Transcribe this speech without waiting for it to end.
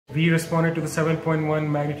We responded to the 7.1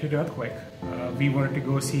 magnitude earthquake. We wanted to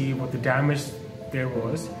go see what the damage there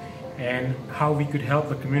was and how we could help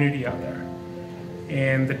the community out there.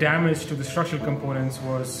 And the damage to the structural components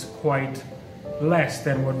was quite less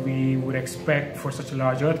than what we would expect for such a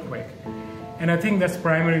large earthquake. And I think that's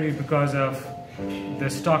primarily because of the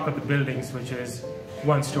stock of the buildings, which is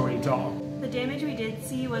 1 story tall. The damage we did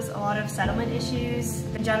see was a lot of settlement issues.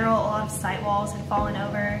 In general, a lot of site walls had fallen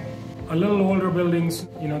over. A little older buildings,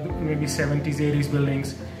 maybe 70s, 80s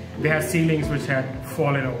buildings, they had ceilings which had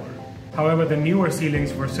fallen over. However, the newer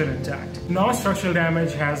ceilings were still intact. Non-structural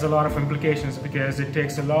damage has a lot of implications because it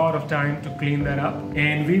takes a lot of time to clean that up,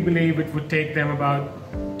 and we believe it would take them about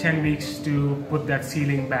 10 weeks to put that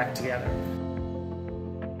ceiling back together.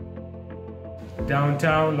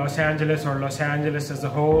 Downtown Los Angeles, or Los Angeles as a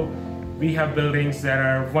whole, we have buildings that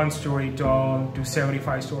are 1 story tall to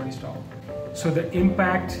 75 stories tall. So the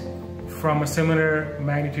impact from a similar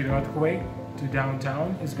magnitude earthquake to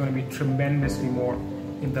downtown is going to be tremendously more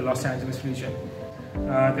in the Los Angeles region.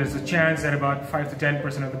 There's a chance that about 5 to 10%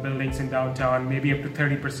 of the buildings in downtown, maybe up to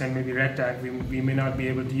 30%, may be red tag. We may not be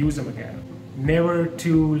able to use them again. Never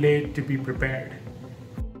too late to be prepared.